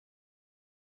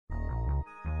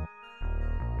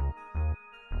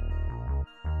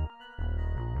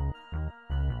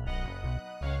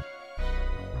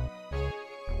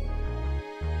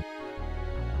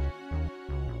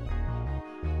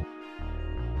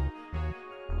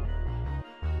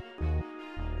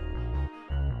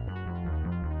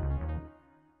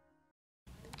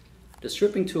The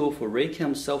stripping tool for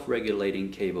Raychem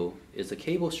self-regulating cable is a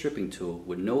cable stripping tool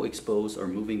with no exposed or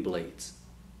moving blades.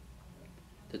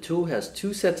 The tool has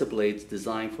two sets of blades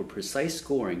designed for precise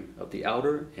scoring of the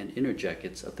outer and inner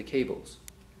jackets of the cables.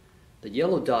 The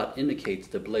yellow dot indicates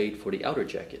the blade for the outer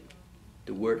jacket.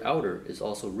 The word outer is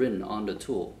also written on the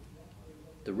tool.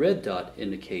 The red dot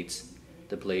indicates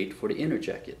the blade for the inner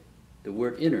jacket. The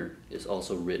word inner is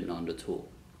also written on the tool.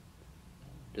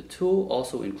 The tool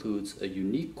also includes a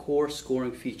unique core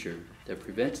scoring feature that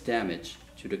prevents damage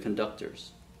to the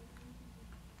conductors.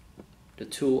 The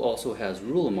tool also has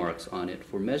ruler marks on it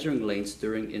for measuring lengths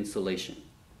during installation.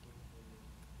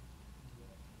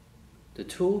 The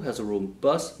tool has a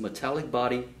robust metallic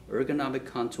body, ergonomic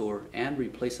contour, and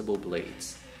replaceable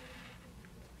blades.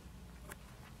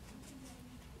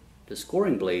 The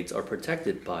scoring blades are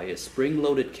protected by a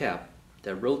spring-loaded cap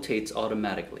that rotates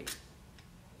automatically.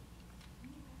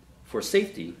 For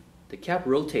safety, the cap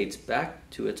rotates back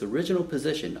to its original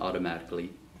position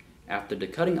automatically after the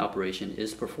cutting operation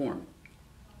is performed.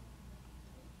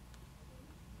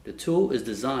 The tool is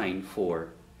designed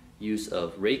for use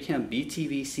of Raychem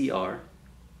BTV CR,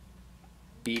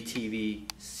 BTV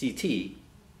CT,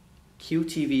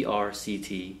 QTVR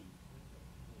CT,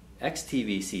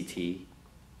 XTV CT,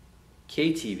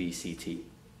 KTV CT,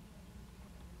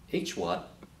 HWAT,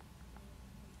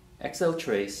 XL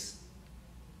Trace,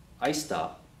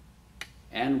 IceStop,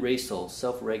 and Raysol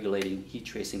self-regulating heat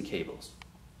tracing cables.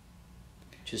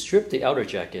 To strip the outer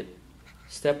jacket,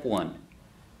 step 1.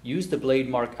 Use the blade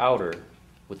mark outer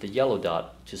with the yellow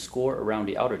dot to score around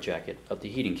the outer jacket of the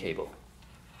heating cable.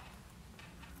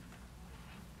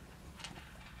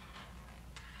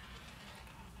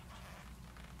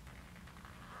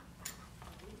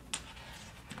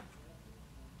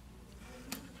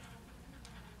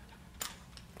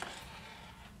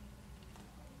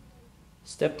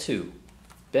 Step 2.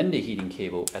 Bend the heating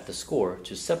cable at the score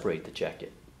to separate the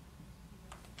jacket.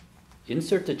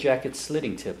 Insert the jacket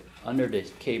slitting tip under the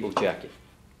cable jacket.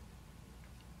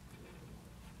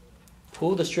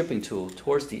 Pull the stripping tool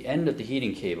towards the end of the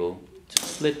heating cable to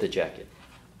slit the jacket.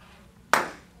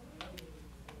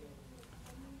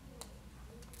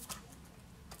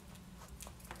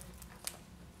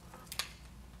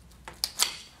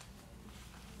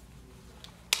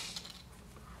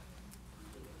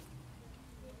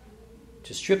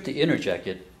 To strip the inner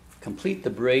jacket, complete the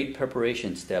braid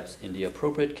preparation steps in the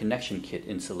appropriate connection kit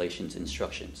installations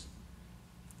instructions.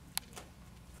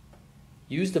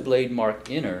 Use the blade marked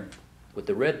inner with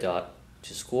the red dot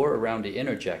to score around the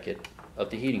inner jacket of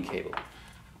the heating cable.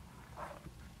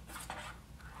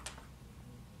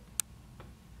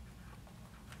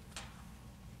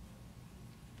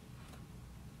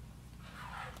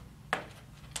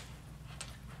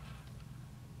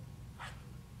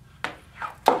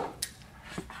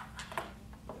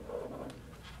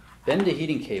 Bend the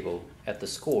heating cable at the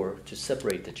score to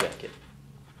separate the jacket.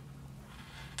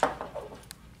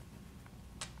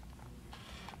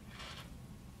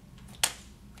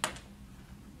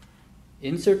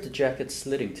 Insert the jacket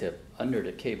slitting tip under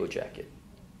the cable jacket.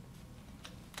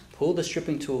 Pull the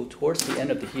stripping tool towards the end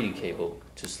of the heating cable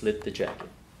to slit the jacket.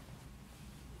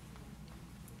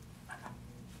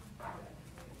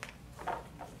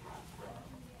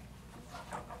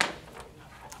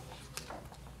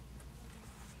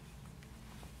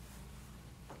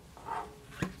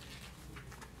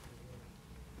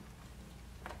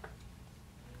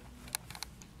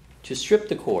 To strip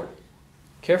the core,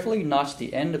 carefully notch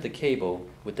the end of the cable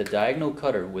with the diagonal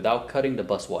cutter without cutting the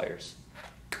bus wires.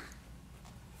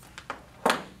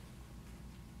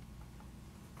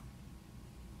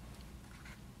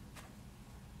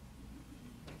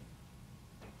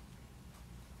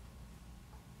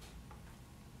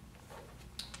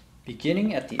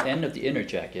 Beginning at the end of the inner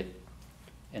jacket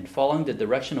and following the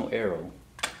directional arrow,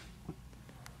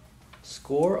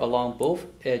 score along both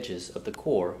edges of the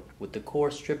core with the core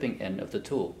stripping end of the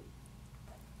tool.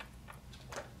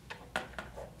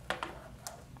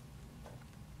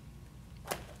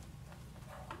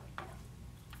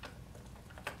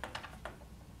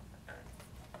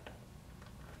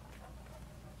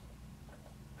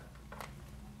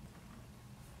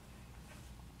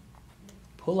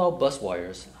 Pull out bus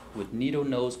wires with needle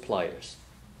nose pliers.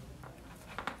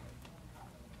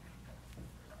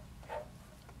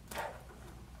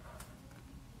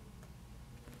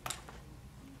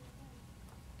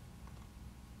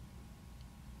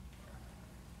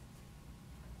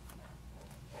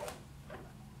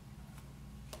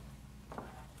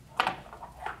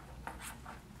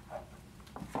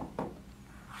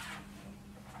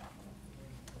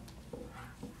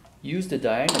 Use the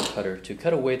diagonal cutter to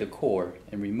cut away the core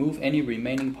and remove any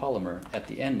remaining polymer at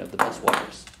the end of the bus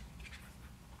wires.